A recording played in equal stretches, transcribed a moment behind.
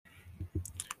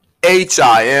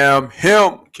I am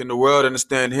him. Can the world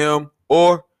understand him,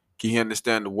 or can he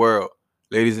understand the world?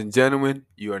 Ladies and gentlemen,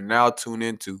 you are now tuned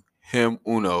into Him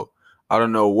Uno. I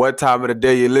don't know what time of the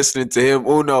day you're listening to Him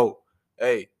Uno.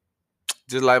 Hey,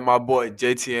 just like my boy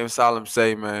JTM Solemn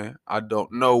say, man, I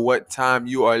don't know what time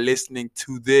you are listening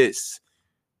to this,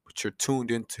 but you're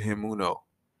tuned into Him Uno.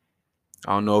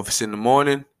 I don't know if it's in the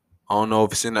morning. I don't know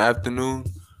if it's in the afternoon.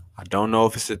 I don't know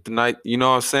if it's at the night. You know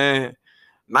what I'm saying?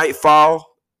 Nightfall.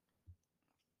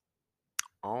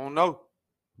 I don't know.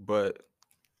 But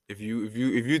if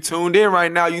you tuned in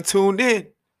right now, you tuned in.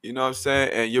 You know what I'm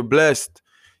saying? And you're blessed.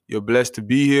 You're blessed to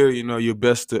be here. You know, you're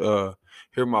blessed to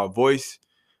hear my voice.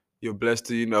 You're blessed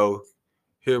to,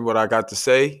 hear what I got to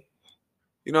say.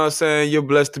 You know what I'm saying? You're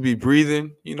blessed to be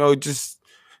breathing. Just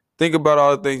think about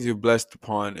all the things you're blessed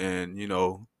upon and,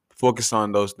 focus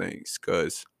on those things.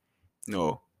 Cause, you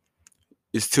know,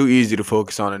 it's too easy to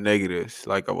focus on the negatives,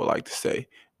 like I would like to say.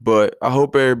 But I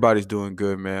hope everybody's doing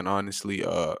good, man. Honestly,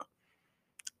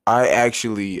 I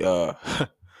actually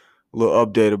little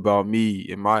update about me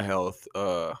and my health.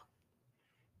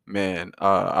 Man,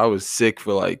 I was sick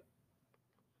for like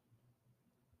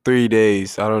 3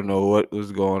 days. I don't know what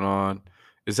was going on.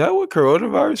 Is that what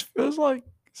coronavirus feels like?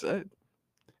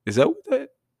 Is that what that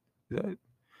is that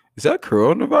is that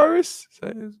coronavirus? I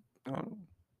don't,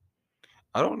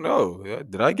 I don't know.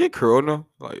 Did I get corona?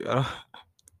 Like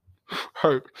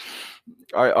I,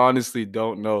 I honestly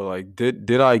don't know. Like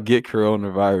did I get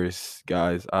coronavirus,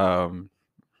 guys? I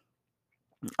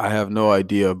have no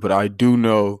idea, but I do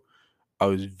know I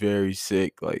was very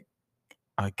sick. Like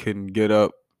I couldn't get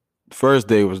up. First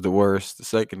day was the worst. The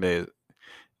second day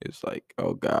it's like,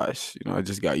 oh gosh, I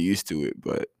just got used to it.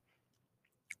 But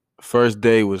first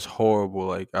day was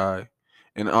horrible.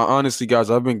 Honestly,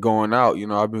 guys, I've been going out.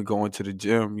 I've been going to the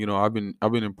gym. I've been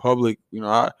in public.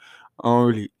 I don't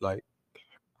really like.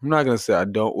 I'm not gonna say I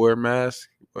don't wear masks,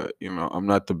 but I'm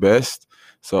not the best.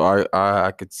 So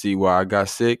I could see why I got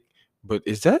sick. But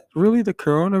is that really the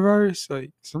coronavirus?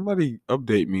 Like somebody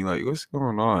update me. Like what's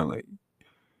going on? Like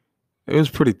it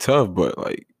was pretty tough, but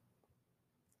like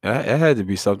it had to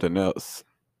be something else.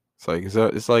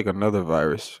 It's like another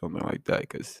virus, something like that.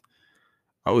 Cause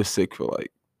I was sick for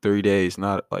like 3 days.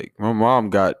 Not like my mom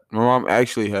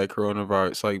actually had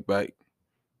coronavirus like back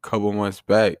a couple months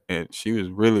back, and she was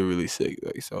really really sick.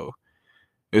 Like so,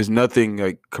 there's nothing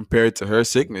like compared to her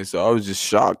sickness. So I was just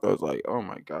shocked. I was like, oh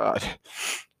my god,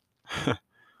 I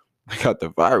got the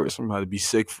virus. I'm about to be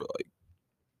sick for like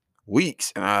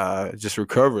weeks, and I just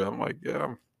recovered. I'm like,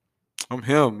 yeah, I'm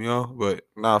him, but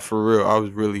not for real. I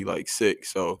was really like sick.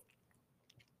 So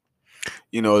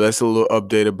that's a little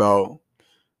update about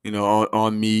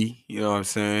on me, you know what I'm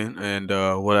saying, and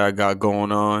what I got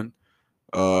going on.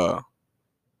 A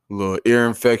little ear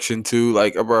infection too.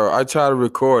 Like, bro, I try to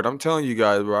record. I'm telling you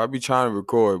guys, bro, I be trying to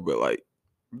record, but like,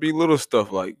 be little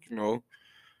stuff like, I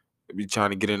be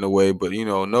trying to get in the way, but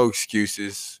no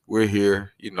excuses. We're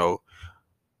here.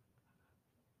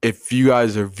 If you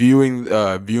guys are viewing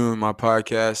my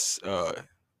podcast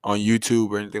on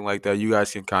YouTube or anything like that, you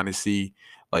guys can kind of see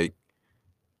like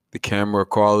the camera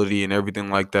quality and everything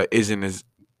like that isn't as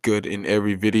good in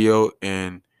every video,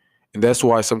 and that's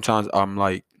why sometimes I'm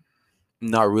like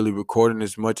not really recording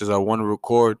as much as I want to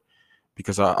record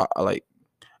because I like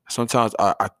sometimes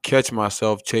I catch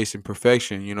myself chasing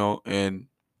perfection, and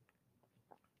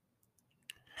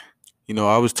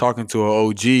I was talking to an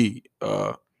OG.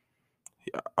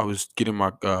 I was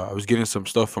getting some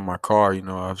stuff from my car. I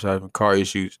was having car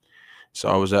issues, so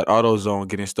I was at AutoZone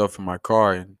getting stuff from my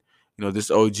car, and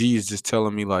this OG is just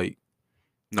telling me like.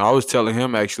 No, I was telling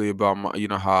him actually about my,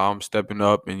 how I'm stepping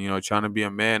up and trying to be a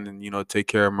man and take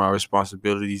care of my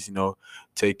responsibilities.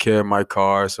 Take care of my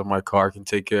car so my car can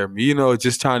take care of me.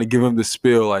 Just trying to give him the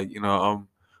spill, like I'm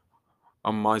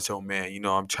macho man.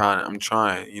 I'm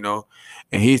trying.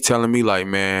 And he's telling me like,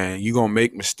 man, you gonna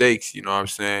make mistakes. You know what I'm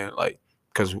saying? Like,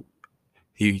 cause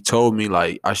he told me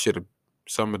like I should have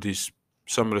some of these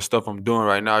some of the stuff I'm doing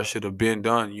right now should have been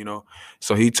done.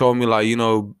 So he told me like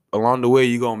along the way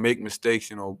you're gonna make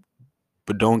mistakes.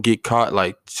 But don't get caught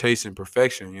like chasing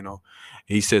perfection.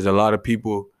 He says a lot of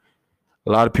people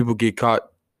get caught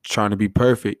trying to be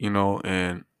perfect,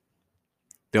 and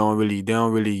they don't really,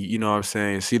 what I'm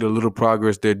saying, see the little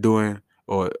progress they're doing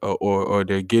or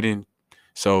they're getting.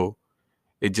 So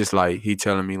it just like he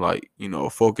telling me like,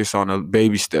 focus on the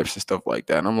baby steps and stuff like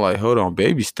that. And I'm like, hold on,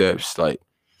 baby steps. Like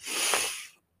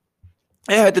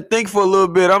I had to think for a little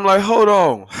bit. I'm like, hold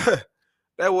on.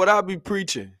 That what I be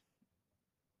preaching.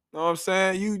 Know what I'm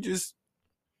saying?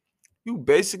 You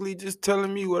basically just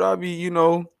telling me what I be,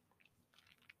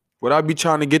 what I be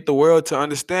trying to get the world to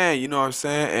understand, you know what I'm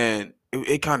saying? And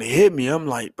it kind of hit me. I'm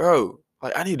like, bro,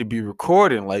 like I need to be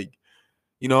recording. Like,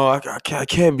 I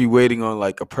can't be waiting on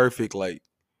like a perfect, like,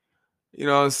 you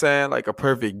know what I'm saying? Like a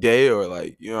perfect day or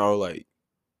like, like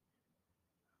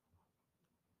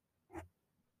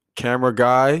camera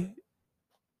guy,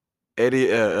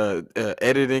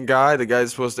 editing guy, the guy's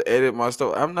supposed to edit my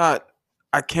stuff.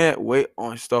 I can't wait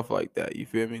on stuff like that. You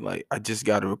feel me? Like I just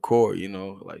gotta record,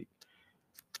 like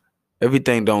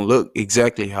everything don't look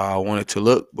exactly how I want it to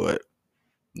look, but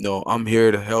no, I'm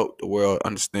here to help the world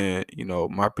understand,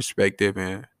 my perspective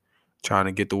and trying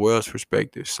to get the world's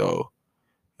perspective. So,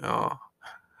 uh,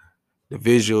 the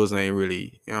visuals ain't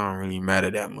really, don't really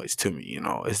matter that much to me.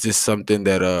 It's just something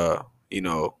that, you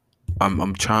know,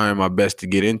 I'm trying my best to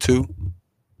get into.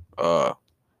 Uh,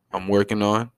 I'm working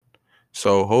on.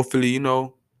 So hopefully,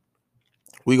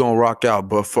 we gonna rock out.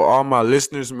 But for all my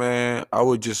listeners, man, I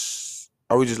would just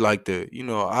like to,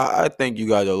 I thank you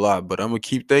guys a lot, but I'm gonna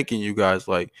keep thanking you guys.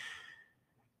 Like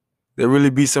there really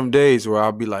be some days where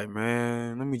I'll be like,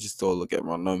 man, let me just go look at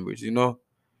my numbers. And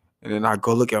then I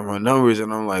go look at my numbers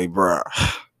and I'm like, bruh.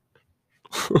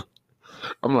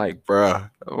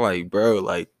 bro,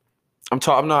 like I'm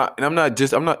not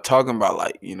talking about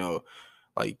like,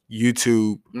 like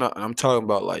YouTube. I'm talking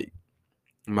about like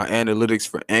my analytics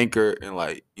for Anchor and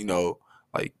like,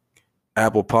 like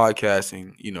Apple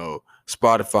Podcasting,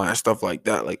 Spotify and stuff like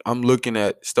that. Like I'm looking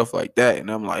at stuff like that and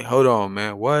I'm like, hold on,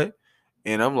 man, what?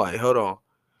 And I'm like, hold on.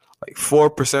 Like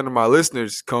 4% of my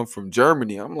listeners come from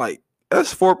Germany. I'm like,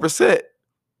 that's 4%.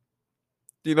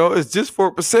 It's just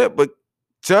 4%, but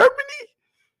Germany?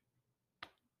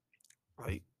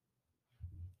 Like,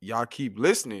 y'all keep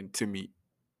listening to me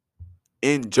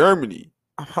in Germany.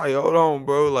 I'm like, hold on,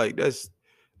 bro. Like, that's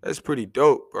pretty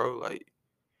dope, bro. Like,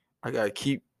 I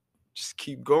gotta just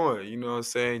keep going. You know what I'm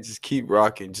saying? Just keep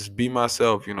rocking. Just be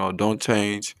myself. Don't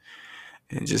change,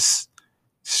 and just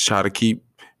try to keep,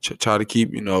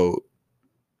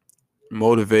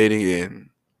 motivating and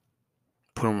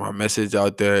putting my message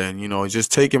out there, and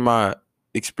just taking my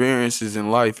experiences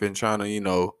in life and trying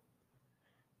to,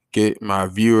 get my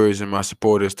viewers and my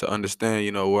supporters to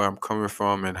understand, where I'm coming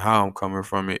from and how I'm coming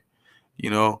from it. You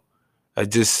know, that's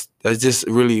just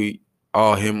really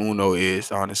all him Uno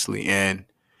is, honestly. And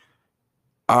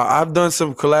I've done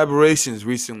some collaborations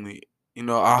recently.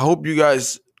 I hope you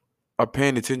guys are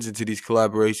paying attention to these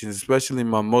collaborations, especially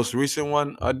my most recent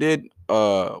one I did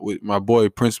with my boy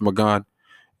Prince Magan.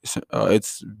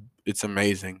 It's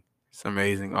amazing. It's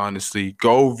amazing, honestly.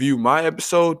 Go view my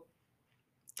episode,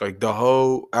 like the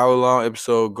whole hour long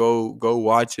episode. Go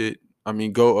watch it. I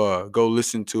mean, go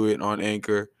listen to it on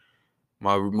Anchor.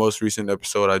 My most recent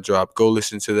episode I dropped. Go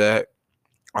listen to that.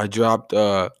 I dropped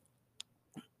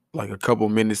like a couple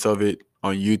minutes of it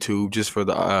on YouTube just for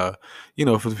the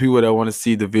for the people that want to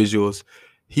see the visuals.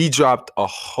 He dropped a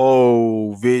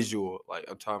whole visual. Like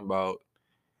I'm talking about,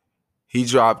 he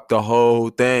dropped the whole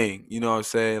thing. You know what I'm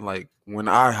saying? Like when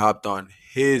I hopped on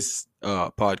his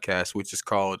podcast, which is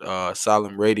called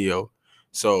Silent Radio.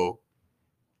 So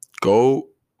go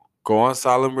go on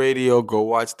Silent Radio, go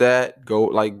watch that. Go,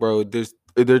 like, bro,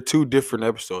 they're two different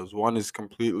episodes. One is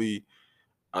completely,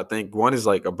 I think one is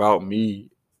like about me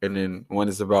and then one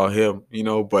is about him,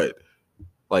 but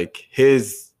like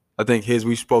I think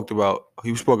he spoke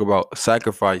about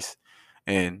sacrifice,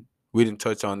 and we didn't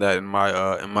touch on that in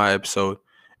my episode.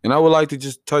 And I would like to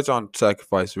just touch on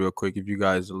sacrifice real quick if you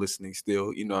guys are listening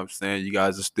still. You know what I'm saying? You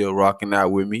guys are still rocking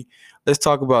out with me. Let's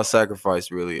talk about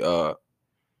sacrifice really.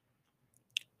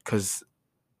 Cause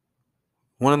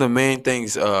one of the main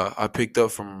things I picked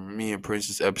up from me and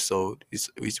Prince's episode is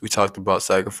we talked about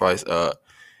sacrifice.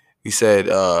 We said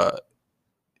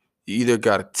you either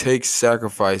gotta take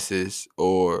sacrifices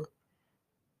or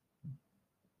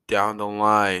down the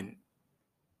line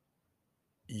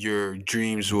your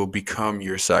dreams will become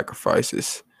your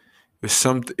sacrifices.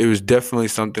 It was definitely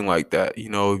something like that.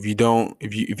 If you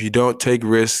don't take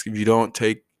risks, if you don't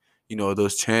take,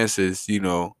 those chances,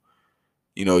 you'll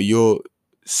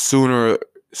sooner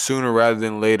sooner rather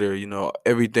than later,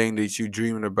 everything that you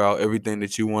dreaming about, everything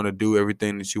that you want to do,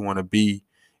 everything that you want to be,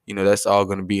 that's all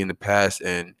going to be in the past,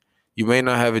 and you may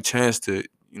not have a chance to,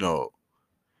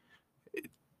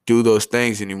 do those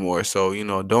things anymore. So,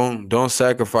 don't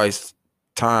sacrifice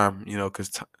time,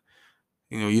 because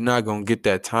you're not gonna get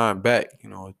that time back.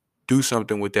 Do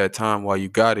something with that time while you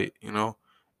got it.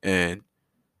 And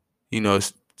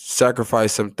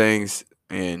sacrifice some things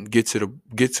and get to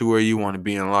where you want to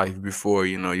be in life before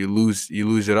you lose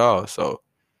it all. So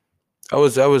that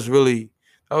was really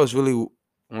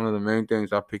one of the main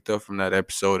things I picked up from that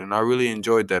episode, and I really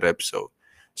enjoyed that episode.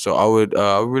 So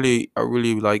I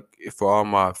really like for all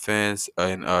my fans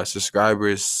and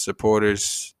subscribers,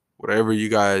 supporters, whatever you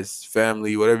guys,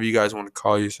 family, whatever you guys want to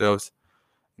call yourselves.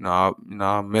 I'll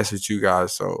message you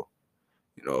guys. So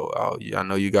I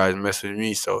know you guys mess with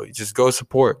me. So just go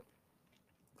support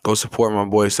my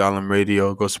boy Silent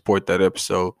Radio. Go support that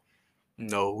episode.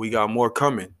 We got more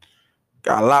coming.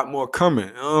 Got a lot more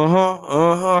coming.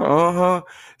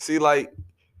 See, like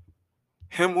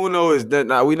him Uno is that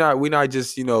now we not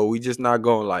just we just not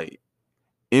going like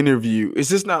interview. It's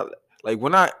just not like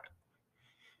when I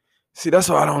see that's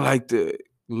why I don't like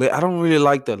I don't really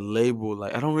like the label.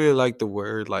 Like I don't really like the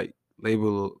word like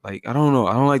label. Like I don't know.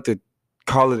 I don't like to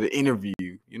call it an interview.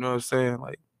 You know what I'm saying?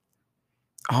 Like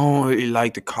I don't really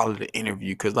like to call it an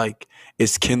interview because like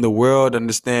it's can the world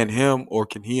understand him or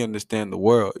can he understand the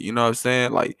world? You know what I'm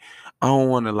saying? Like I don't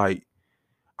want to like.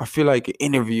 I feel like an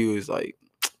interview is like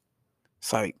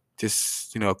it's like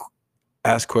just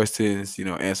ask questions,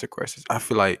 answer questions. I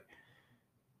feel like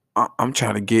I'm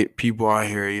trying to get people out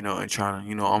here, and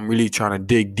trying to, I'm really trying to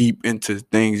dig deep into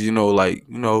things, like,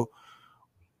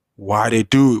 why they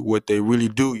do what they really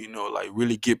do, like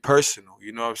really get personal,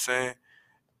 you know what I'm saying?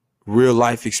 Real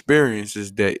life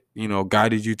experiences that,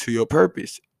 guided you to your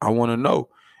purpose. I want to know.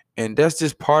 And that's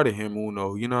just part of him,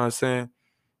 Uno, you know what I'm saying?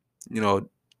 You know,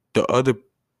 the other,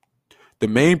 the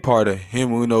main part of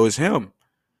him, Uno, is him.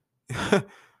 You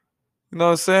know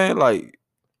what I'm saying? Like,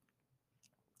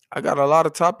 I got a lot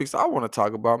of topics I want to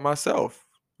talk about myself.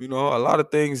 A lot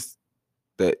of things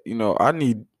that, I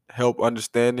need help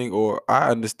understanding, or I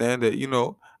understand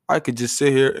that, I could just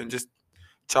sit here and just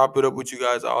chop it up with you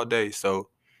guys all day. So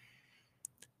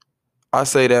I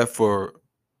say that for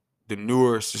the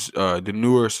newer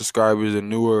subscribers, the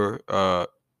newer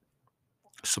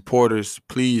supporters,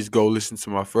 please go listen to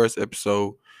my first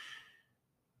episode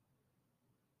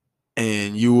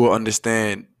and you will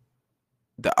understand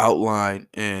the outline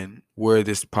and where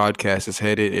this podcast is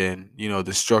headed and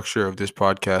the structure of this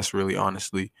podcast. Really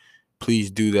honestly, please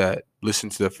do that. Listen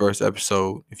to the first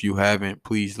episode. If you haven't,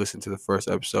 please listen to the first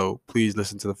episode. Please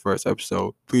listen to the first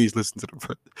episode. Please listen to the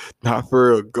first. Not for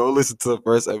real, go listen to the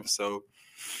first episode.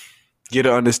 Get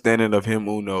an understanding of him,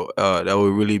 Uno. That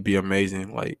would really be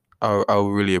amazing. Like I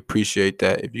would really appreciate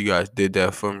that if you guys did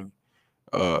that for me.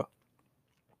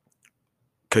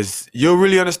 Cause you'll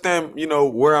really understand,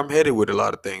 where I'm headed with a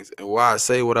lot of things and why I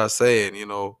say what I say, and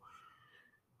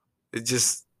it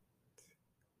just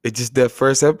that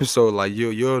first episode, like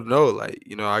you'll know, like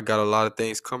I got a lot of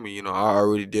things coming. I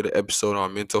already did an episode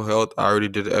on mental health. I already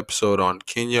did an episode on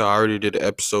Kenya. I already did an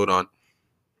episode on,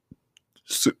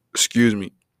 excuse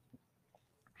me.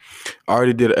 I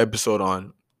already did an episode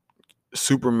on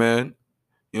Superman.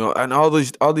 And all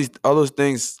those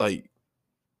things like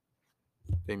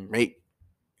they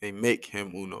make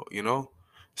him Uno.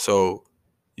 So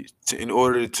in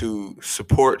order to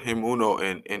support him Uno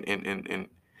and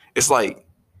it's like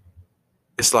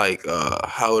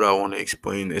how would I want to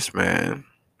explain this, man?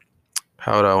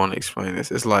 How would I want to explain this?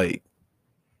 It's like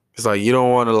you don't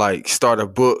want to like start a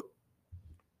book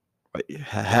like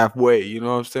halfway, you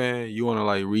know what I'm saying? You want to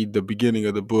like read the beginning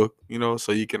of the book,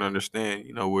 so you can understand,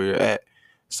 where you're at.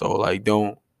 So like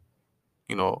don't,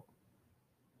 you know,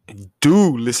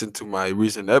 do listen to my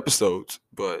recent episodes,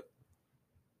 but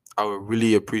I would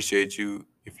really appreciate you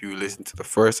if you listen to the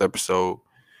first episode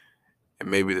and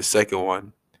maybe the second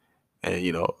one,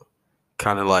 and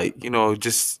kind of like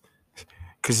just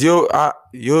because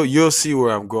you'll see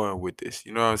where I'm going with this.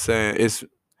 You know what I'm saying? It's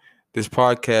this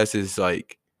podcast is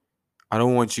like I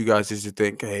don't want you guys just to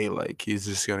think, hey, like he's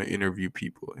just gonna interview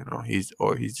people. He's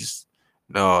just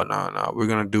no. We're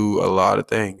gonna do a lot of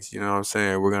things. You know what I'm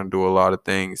saying? We're gonna do a lot of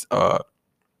things.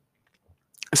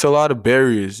 It's a lot of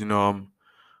barriers.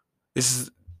 This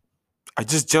is I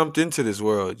just jumped into this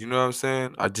world. You know what I'm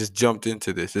saying? I just jumped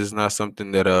into this. It's not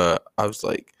something that I was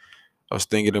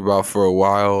thinking about for a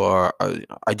while, or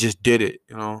I just did it.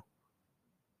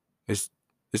 It's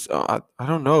I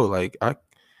don't know. Like I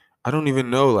don't even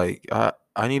know. Like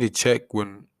I need to check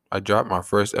when I drop my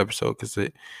first episode because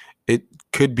it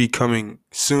could be coming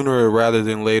sooner rather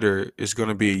than later. It's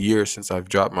gonna be a year since I've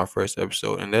dropped my first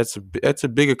episode, and that's a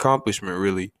big accomplishment,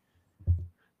 really.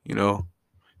 You know.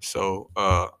 So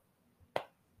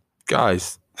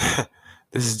guys,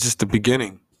 this is just the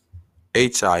beginning.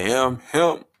 HIM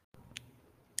him.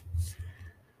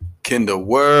 Can the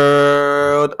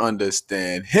world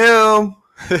understand him?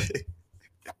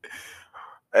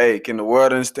 Hey, can the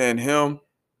world understand him?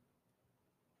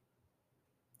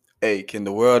 Hey, can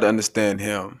the world understand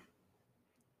him?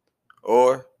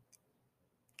 Or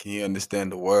can he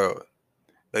understand the world?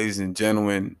 Ladies and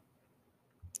gentlemen,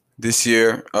 this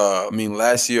year,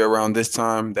 last year around this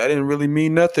time, that didn't really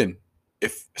mean nothing.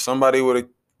 If somebody would have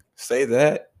say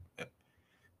that,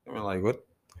 I'm like, what?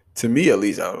 To me, at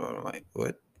least, I'm like,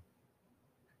 what?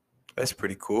 That's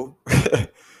pretty cool.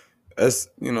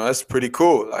 That's pretty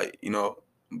cool.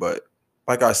 But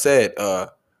like I said,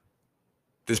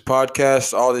 this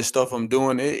podcast, all this stuff I'm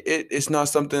doing, it's not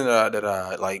something that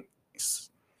I like.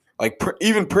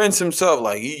 Even Prince himself,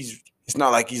 like it's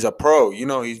not like he's a pro.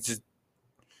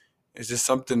 It's just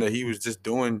something that he was just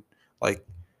doing, like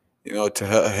to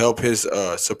help his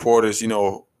supporters,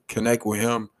 connect with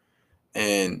him,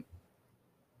 and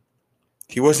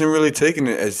he wasn't really taking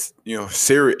it as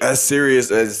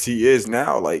serious as he is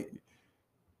now.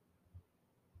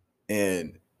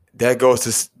 And that goes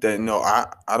to that. No,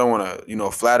 I don't want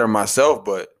to flatter myself,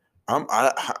 but I'm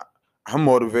I'm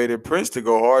motivated Prince to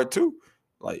go hard too.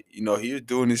 He was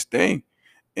doing his thing,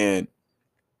 and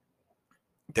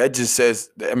that just says.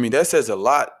 I mean, that says a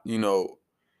lot. And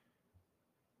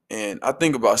I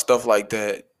think about stuff like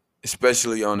that,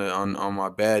 especially on my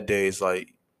bad days,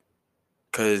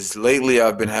 because lately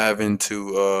I've been having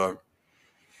to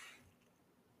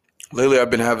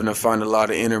find a lot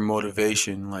of inner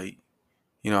motivation. I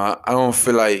don't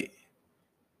feel like.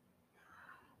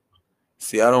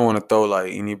 See, I don't want to throw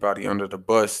anybody under the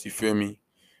bus. You feel me?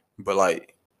 But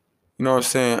you know what I'm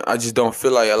saying. I just don't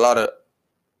feel like a lot of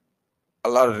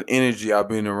the energy I've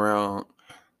been around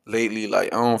lately. I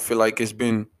don't feel like it's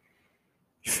been.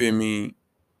 You feel me?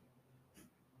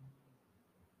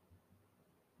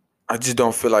 I just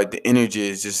don't feel like the energy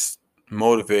is just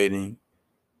motivating,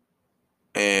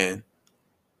 and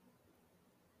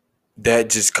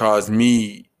that just caused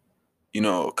me.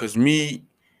 Cause me,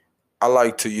 I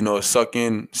like to suck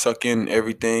in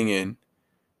everything, and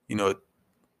you know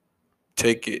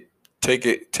take it, take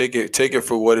it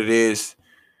for what it is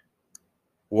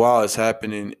while it's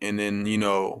happening, and then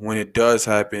when it does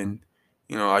happen,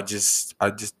 I just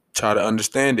try to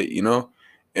understand it,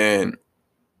 and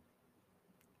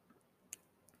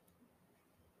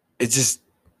it's just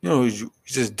you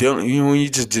just dealing when you're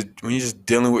just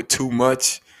dealing with too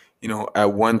much,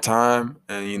 at one time,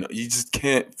 and you just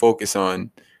can't focus on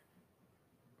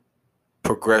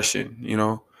progression,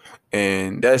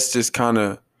 and that's just kind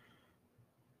of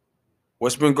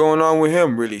what's been going on with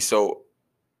him, really. So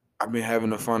I've been having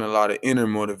to find a lot of inner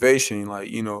motivation,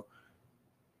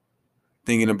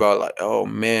 thinking about oh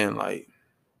man,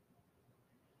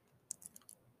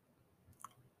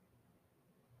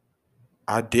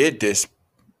 I did this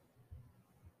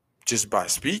just by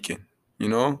speaking, you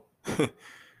know?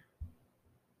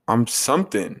 I'm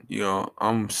something,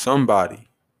 I'm somebody,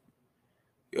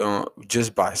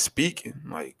 just by speaking.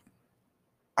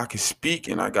 I can speak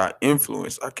and I got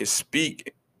influence. I can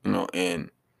speak, and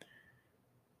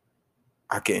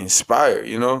I can inspire,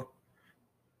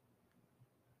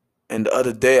 And the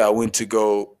other day I went to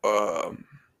go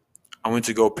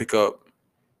pick up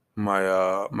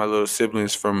my little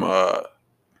siblings from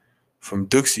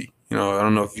Duxie. I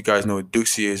don't know if you guys know what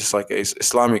Duxie is. It's like a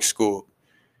Islamic school.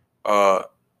 Uh,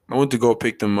 I went to go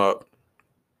pick them up,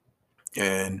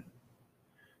 and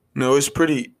it's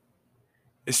pretty.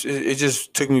 It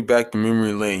just took me back to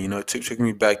memory lane. It took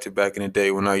me back to back in the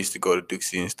day when I used to go to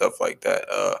Duxie and stuff like that.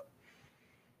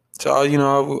 So I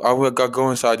go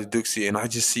inside the Duxie and I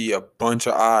just see a bunch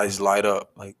of eyes light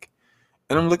up, and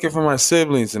I'm looking for my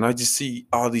siblings, and I just see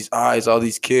all these eyes, all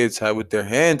these kids have with their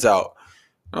hands out.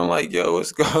 And I'm like, yo,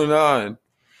 what's going on?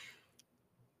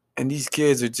 And these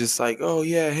kids are just like, oh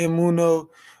yeah, him Uno,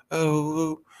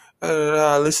 oh,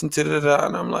 listen to that,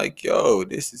 and I'm like, yo,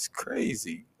 this is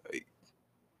crazy.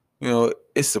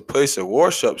 It's a place of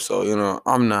worship, so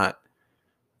I'm not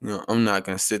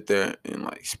gonna sit there and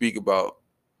speak about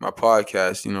my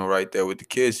podcast, right there with the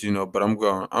kids, but I'm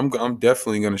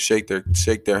definitely gonna shake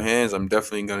their hands. I'm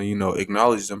definitely gonna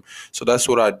acknowledge them. So that's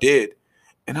what I did,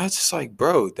 and I was just like,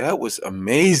 bro, that was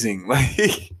amazing.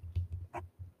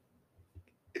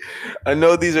 I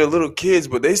know these are little kids,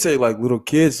 but they say little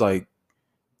kids they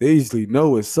usually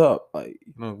know what's up.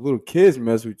 Little kids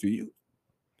mess with you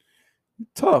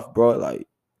tough, bro.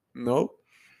 No,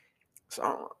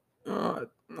 so yeah,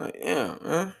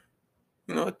 man.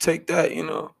 Take that,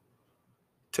 use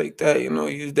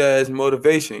that as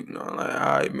motivation. All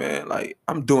right, man,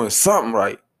 I'm doing something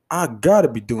right. I gotta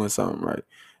be doing something right.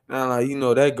 Now,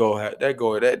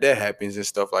 that happens and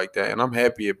stuff like that, and I'm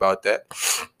happy about that.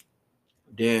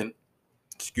 Then,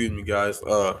 excuse me, guys.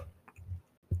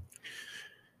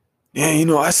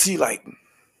 Yeah, I see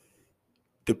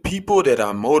the people that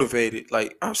are motivated.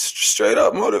 I'm straight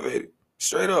up motivated,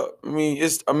 straight up. I mean,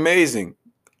 it's amazing.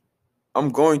 I'm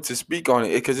going to speak on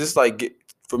it because it's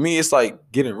for me, it's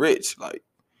like getting rich, like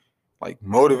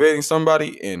motivating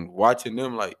somebody and watching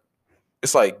them, like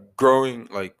it's like growing,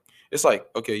 like it's like,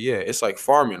 okay, yeah, it's like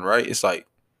farming, right? It's like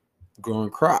growing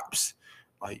crops.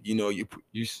 Like, you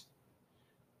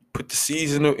put the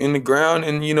seeds in the ground,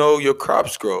 and your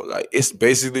crops grow. Like it's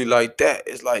basically like that.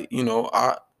 It's like,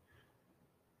 I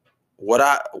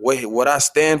what I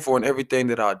stand for and everything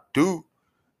that I do,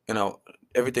 and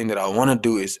everything that I want to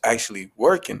do is actually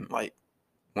working. Like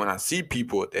when I see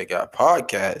people that got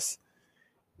podcasts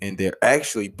and they're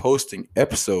actually posting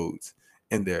episodes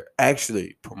and they're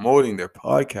actually promoting their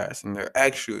podcast and they're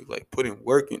actually like putting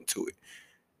work into it,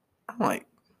 I'm like,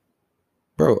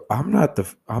 bro, I'm not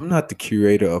the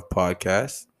curator of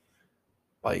podcasts.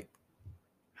 Like,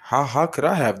 how could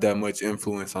I have that much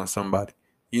influence on somebody?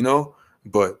 You know?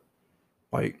 But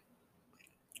like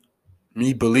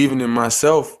me believing in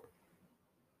myself,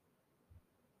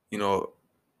 you know,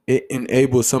 it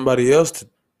enables somebody else to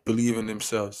believe in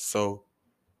themselves. So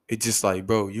it's just like,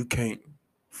 bro, you can't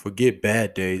forget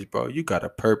bad days, bro. You got a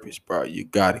purpose, bro. You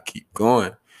gotta keep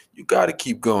going. You gotta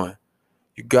keep going.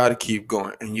 You gotta keep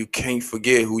going. And you can't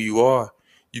forget who you are.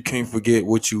 You can't forget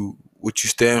what you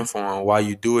stand for and why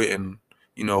you do it, and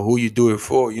who you do it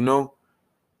for, You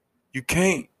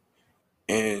can't.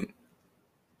 And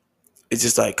it's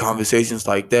just like conversations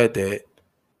like that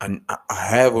I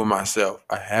have with myself.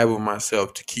 I have with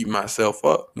myself to keep myself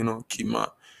up, keep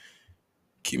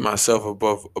myself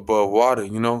above water.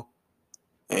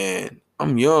 And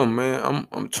I'm young, man.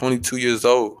 I'm 22 years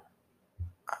old.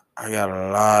 I got a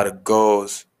lot of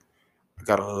goals. I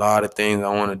got a lot of things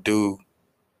I want to do,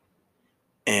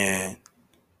 and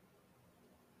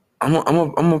I'm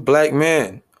a black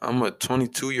man. I'm a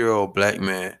 22-year-old black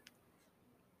man.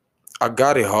 I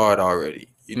got it hard already.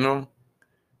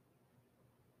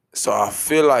 So I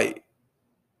feel like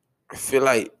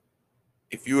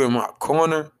if you in my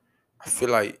corner, I feel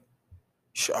like you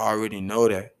should already know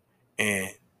that,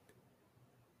 and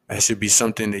that should be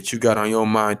something that you got on your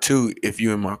mind too. If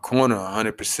you in my corner,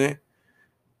 100%.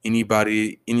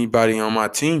 Anybody on my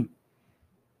team,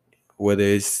 whether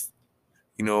it's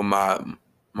my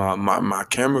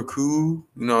camera crew,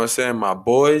 what I'm saying, my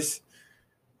boys,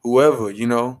 whoever,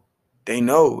 they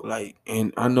know, like,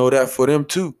 and I know that for them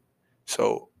too.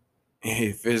 So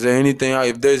if there's anything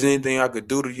I could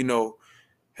do to,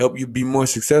 help you be more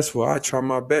successful, I try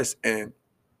my best. And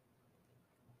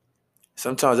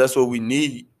sometimes that's what we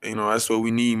need. That's what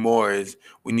we need more, is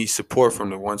we need support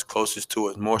from the ones closest to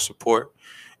us, more support.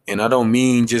 And I don't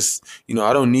mean just,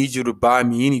 I don't need you to buy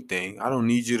me anything. I don't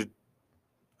need nothing.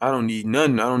 I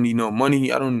don't need no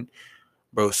money.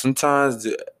 Bro, sometimes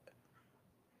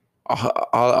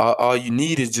all you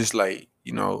need is just like,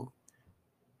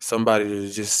 somebody to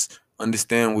just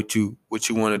understand what you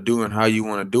want to do and how you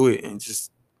want to do it, and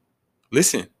just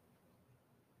listen.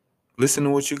 Listen to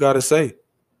what you got to say.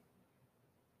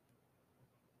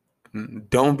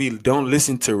 Don't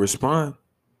listen to respond.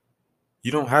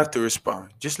 You don't have to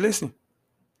respond. Just listen.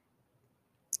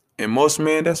 And most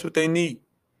men, that's what they need.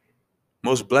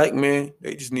 Most black men,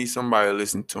 they just need somebody to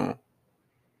listen to them.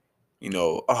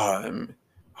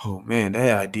 Oh man,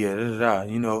 that idea, da, da,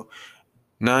 da.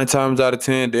 9 times out of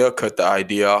 10, they'll cut the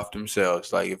idea off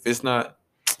themselves. Like if it's not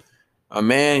a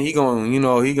man, he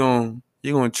gonna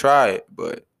try it.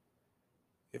 But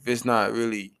if it's not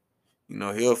really,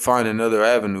 he'll find another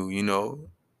avenue.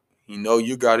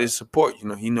 You got his support.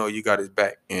 He know you got his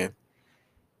back, and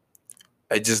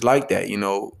I just like that.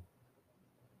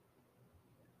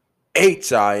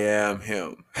 I am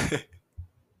him.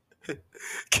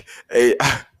 Hey,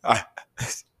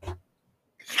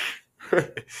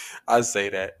 I say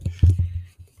that.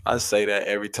 I say that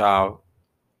every time.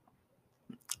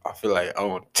 I feel like I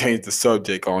want to change the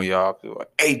subject on y'all. I feel like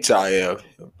HIM.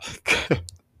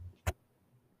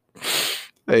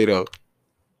 Hey though.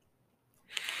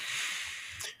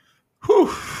 Whew.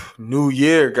 New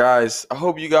year, guys. I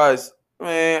hope you guys,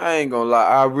 man, I ain't gonna lie.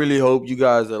 I really hope you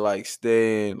guys are like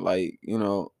staying, like,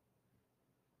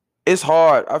 it's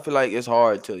hard. I feel like it's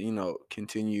hard to,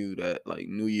 continue that like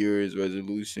New Year's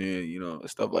resolution,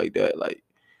 stuff like that. Like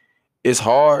it's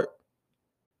hard,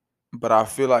 but I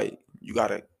feel like you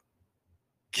gotta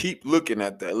keep looking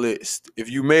at that list. If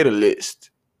you made a list,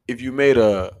 if you made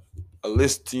a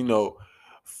list, you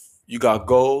got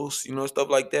goals, stuff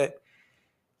like that.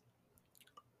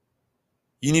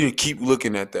 You need to keep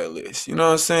looking at that list. You know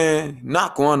what I'm saying?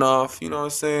 Knock one off. You know what I'm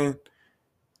saying?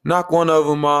 Knock one of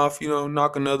them off.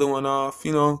 Knock another one off.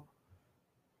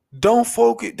 Don't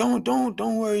focus. Don't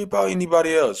worry about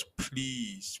anybody else.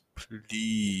 Please,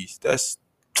 please.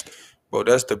 Bro,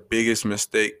 that's the biggest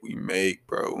mistake we make,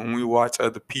 bro. When we watch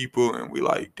other people and we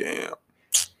like, damn.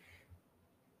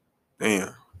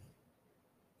 damn.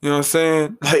 You know what I'm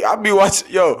saying? Like I be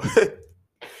watching, yo.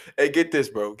 Hey, get this,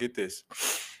 bro. Get this.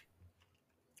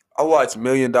 I watch $1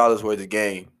 million worth of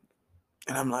game,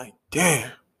 and I'm like,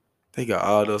 damn, they got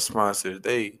all those sponsors.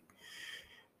 They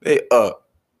up.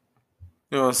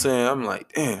 You know what I'm saying? I'm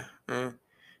like, damn,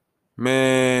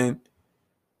 man.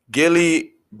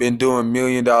 Gilly been doing $1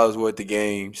 million worth of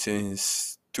games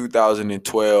since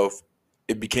 2012.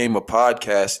 It became a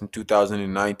podcast in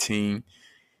 2019.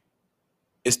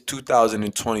 It's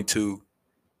 2022.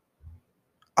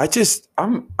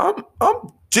 I'm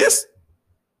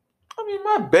in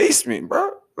my basement,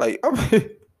 bro. Like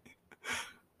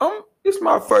it's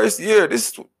my first year.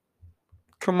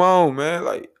 Come on, man.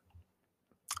 Like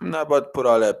I'm not about to put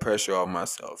all that pressure on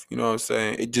myself. You know what I'm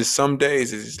saying? It just some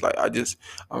days it's just like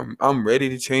I'm ready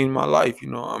to change my life.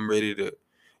 I'm ready to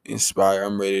inspire.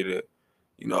 I'm ready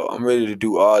to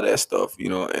do all that stuff.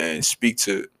 And speak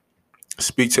to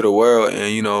the world,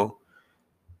 and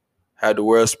have the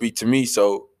world speak to me.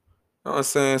 So you know what I'm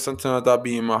saying? Sometimes I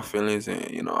be in my feelings,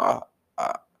 and I,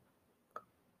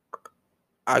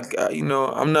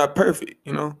 I'm not perfect.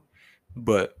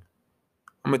 But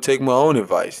I'm gonna take my own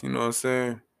advice. You know what I'm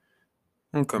saying?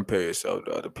 Don't compare yourself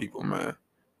to other people, man.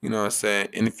 You know what I'm saying?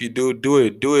 And if you do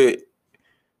it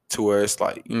to where it's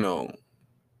like,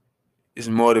 it's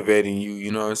motivating you.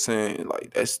 You know what I'm saying?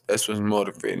 Like that's what's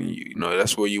motivating you.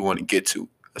 That's where you want to get to.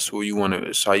 That's where you want to.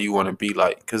 It's how you want to be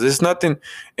like. Cause it's nothing,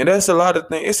 and that's a lot of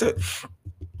things.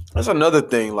 That's another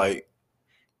thing. Like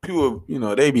people,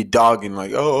 they be dogging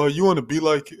like, oh, you want to be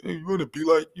like, you want to be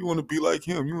like, you want to be like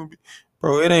him. You want to be,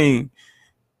 bro. It ain't.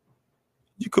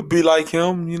 You could be like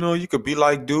him, you could be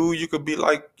like dude, you could be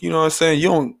like, you know what I'm saying?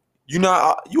 You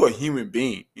a human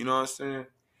being, you know what I'm saying?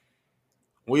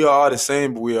 We are all the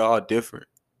same, but we are all different.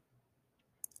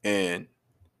 And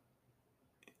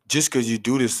just because you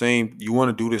want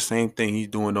to do the same thing he's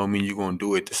doing, don't mean you're gonna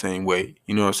do it the same way.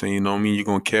 You know what I'm saying? You don't mean you're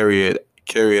gonna carry it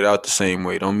out the same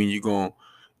way. Don't mean you're gonna,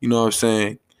 you know what I'm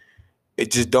saying?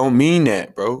 It just don't mean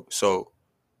that, bro. So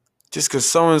just because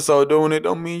so and so doing it,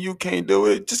 don't mean you can't do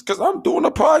it. Just because I'm doing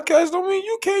a podcast, don't mean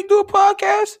you can't do a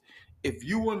podcast. If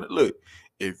you want to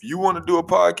if you want to do a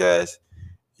podcast,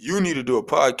 you need to do a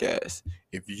podcast.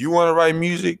 If you want to write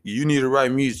music, you need to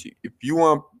write music. If you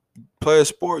want to play a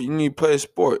sport, you need to play a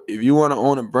sport. If you want to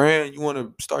own a brand, you want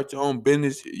to start your own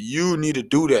business, you need to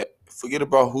do that. Forget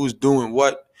about who's doing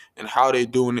what and how they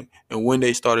doing it and when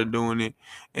they started doing it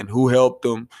and who helped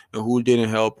them and who didn't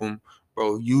help them.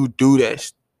 Bro, you do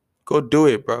that. Go do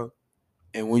it, bro.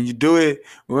 And when you do it,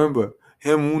 remember,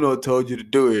 him Uno told you to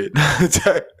do it.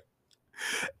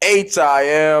 I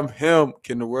am him.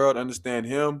 Can the world understand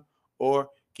him, or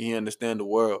can he understand the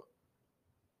world?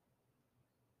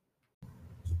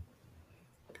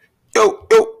 Yo,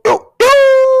 yo, yo, yo!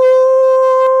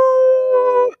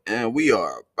 And we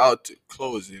are about to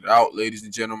close it out, ladies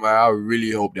and gentlemen. I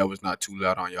really hope that was not too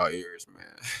loud on y'all ears,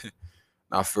 man.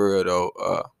 Not for real though.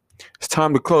 It's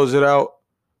time to close it out.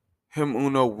 Him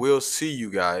Uno will see you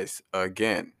guys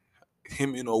again.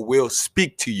 Him Uno will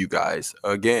speak to you guys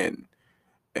again.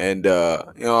 And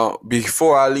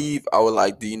before I leave, I would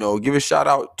like to, give a shout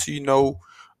out to,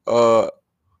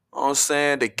 I'm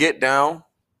saying, the Get Down.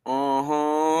 You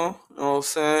know what I'm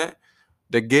saying?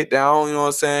 The Get Down, you know what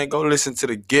I'm saying? Go listen to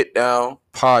the Get Down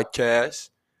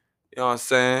podcast. You know what I'm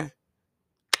saying?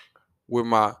 With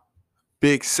my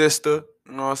big sister.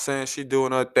 You know what I'm saying? She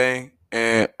doing her thing.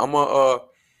 And I'm gonna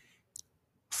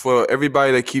for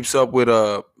everybody that keeps up with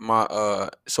my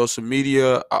social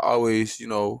media, I always,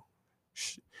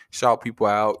 shout people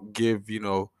out, give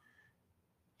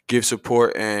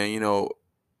support, and I'm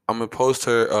gonna post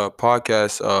her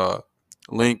podcast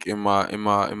link in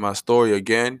my story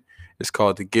again. It's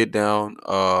called the Get Down.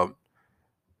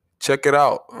 Check it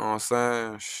out. You know what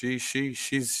I'm saying?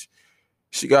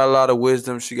 She got a lot of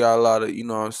wisdom. She got a lot of, you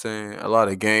know what I'm saying, a lot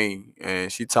of game,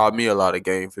 and she taught me a lot of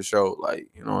game for sure. Like,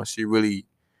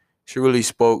 she really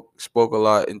spoke a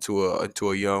lot into a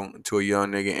young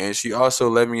nigga, and she also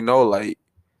let me know like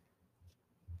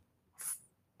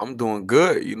I'm doing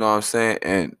good, you know what I'm saying?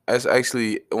 And that's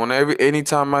actually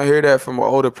anytime I hear that from an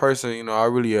older person, I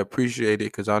really appreciate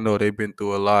it because I know they've been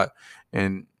through a lot,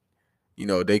 and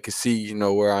they can see,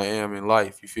 where I am in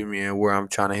life, you feel me, and where I'm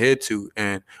trying to head to.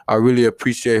 And I really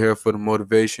appreciate her for the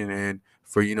motivation and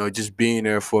for, just being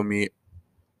there for me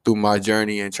through my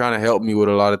journey and trying to help me with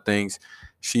a lot of things.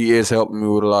 She is helping me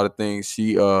with a lot of things.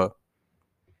 She's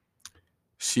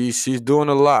doing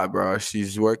a lot, bro.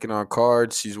 She's working on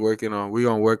cards. We're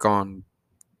gonna work on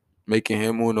making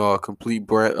him a complete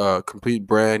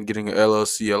brand, getting an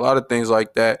LLC, a lot of things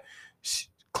like that.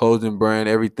 Clothing brand,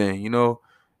 everything.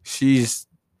 She's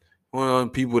one of the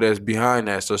people that's behind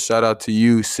that. So shout out to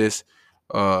you, sis.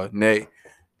 Nay.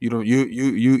 You don't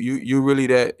you really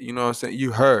that, you know what I'm saying?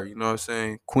 You her, you know what I'm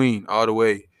saying? Queen all the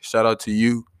way. Shout out to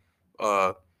you.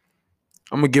 Uh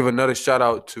I'm gonna give another shout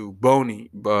out to Boney,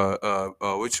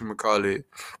 whatchamacallit.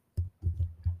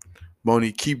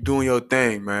 Boney, keep doing your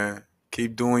thing, man.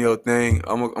 Keep doing your thing.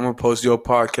 I'm gonna post your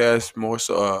podcast more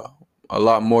so a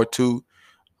lot more too.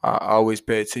 I always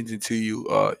pay attention to you.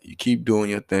 You keep doing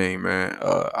your thing, man.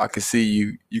 I can see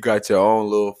you. You got your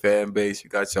own little fan base. You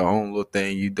got your own little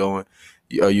thing you doing.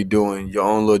 You doing your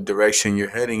own little direction you're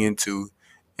heading into,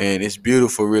 and it's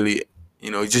beautiful. Really,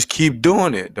 just keep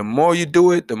doing it. The more you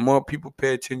do it, the more people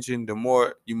pay attention. The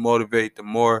more you motivate, the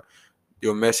more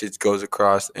your message goes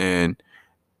across, and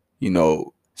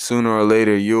sooner or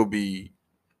later you'll be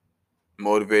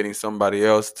motivating somebody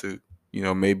else to,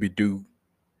 maybe do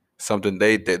something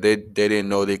they didn't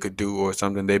know they could do, or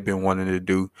something they've been wanting to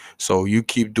do. So you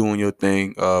keep doing your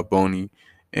thing, Boney,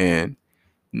 and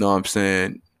you know what I'm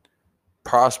saying,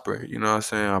 prosper. You know what I'm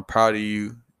saying? I'm proud of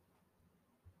you.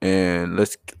 And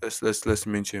let's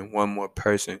mention one more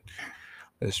person.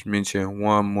 Let's mention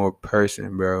one more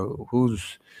person, bro.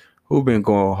 Who been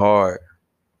going hard?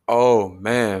 Oh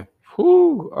man.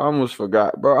 Whoo, I almost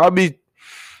forgot, bro. I'll be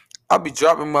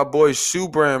dropping my boy shoe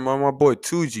brand, man, my boy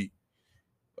Tuji.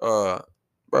 Uh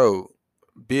bro,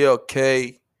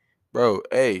 BLK, bro,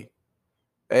 hey,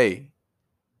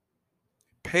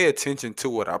 pay attention to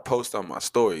what I post on my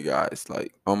story, guys.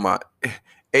 Like on my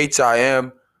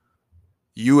HIMUNO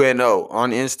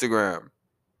on Instagram.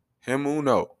 Him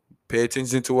Uno. Pay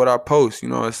attention to what I post, you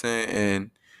know what I'm saying?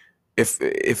 And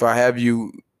if I have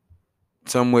you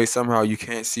some way, somehow you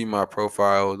can't see my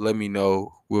profile, let me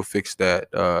know. We'll fix that.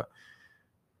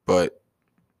 But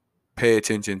pay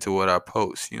attention to what I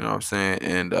post, you know what I'm saying?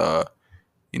 And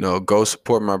go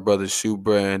support my brother's shoe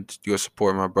brand. Go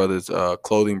support my brother's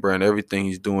clothing brand. Everything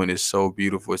he's doing is so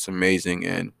beautiful. It's amazing,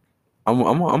 and I'm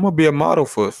gonna be a model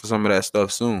for some of that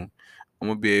stuff soon. I'm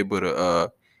gonna be able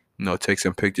to take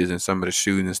some pictures in some of the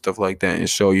shoes and stuff like that, and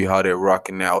show you how they're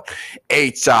rocking out.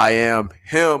 HIM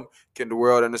him. Can the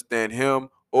world understand him,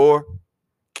 or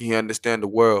can he understand the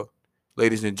world?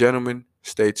 Ladies and gentlemen,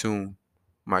 stay tuned.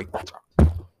 Mic drop.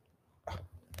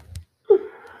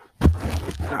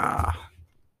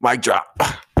 Mic drop.